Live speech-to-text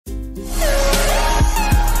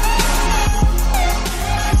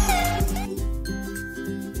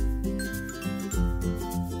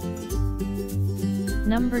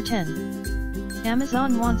Number 10.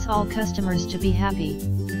 Amazon wants all customers to be happy.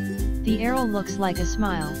 The arrow looks like a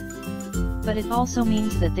smile. But it also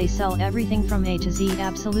means that they sell everything from A to Z,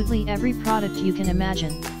 absolutely every product you can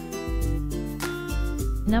imagine.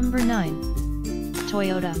 Number 9.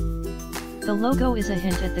 Toyota. The logo is a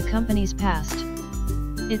hint at the company's past.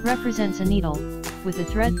 It represents a needle, with a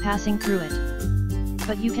thread passing through it.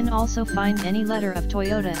 But you can also find any letter of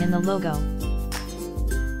Toyota in the logo.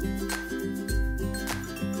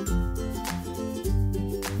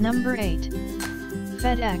 Number 8.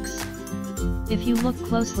 FedEx. If you look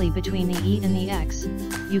closely between the E and the X,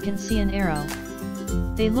 you can see an arrow.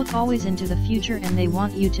 They look always into the future and they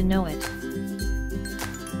want you to know it.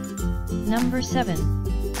 Number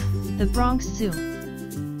 7. The Bronx Zoo.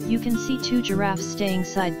 You can see two giraffes staying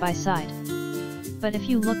side by side. But if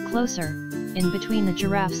you look closer, in between the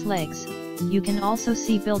giraffe's legs, you can also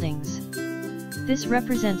see buildings. This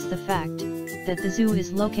represents the fact that the zoo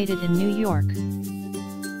is located in New York.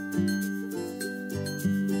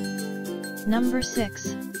 Number 6.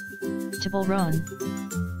 Toblerone.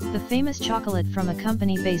 The famous chocolate from a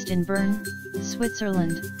company based in Bern,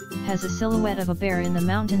 Switzerland, has a silhouette of a bear in the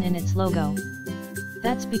mountain in its logo.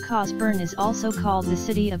 That's because Bern is also called the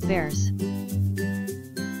city of bears.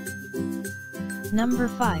 Number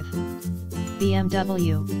 5.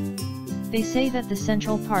 BMW. They say that the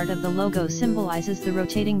central part of the logo symbolizes the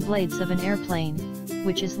rotating blades of an airplane,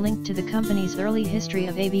 which is linked to the company's early history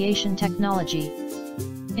of aviation technology.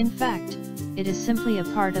 In fact, it is simply a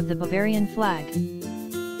part of the Bavarian flag,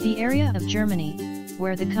 the area of Germany,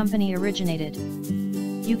 where the company originated.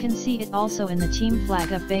 You can see it also in the team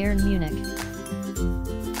flag of Bayern Munich.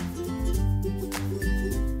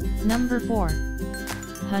 Number 4.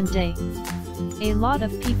 Hyundai. A lot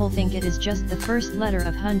of people think it is just the first letter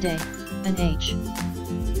of Hyundai, an H.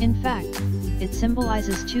 In fact, it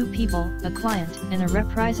symbolizes two people, a client and a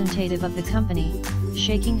representative of the company,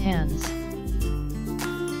 shaking hands.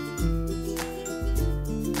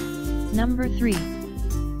 Number 3.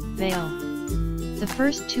 Vale. The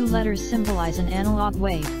first two letters symbolize an analog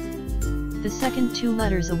wave. The second two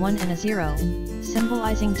letters, a 1 and a 0,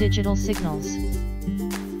 symbolizing digital signals.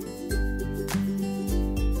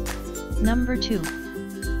 Number 2.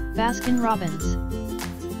 Baskin-Robbins.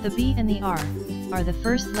 The B and the R are the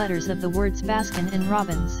first letters of the words Baskin and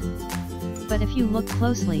Robbins. But if you look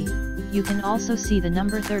closely, you can also see the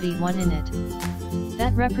number 31 in it.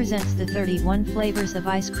 That represents the 31 flavors of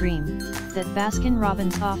ice cream that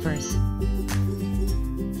Baskin-Robbins offers.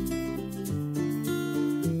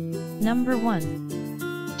 Number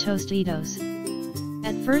 1. Tostitos.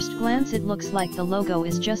 At first glance it looks like the logo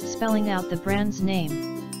is just spelling out the brand's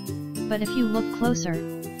name. But if you look closer,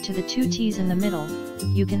 to the two T's in the middle,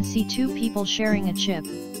 you can see two people sharing a chip.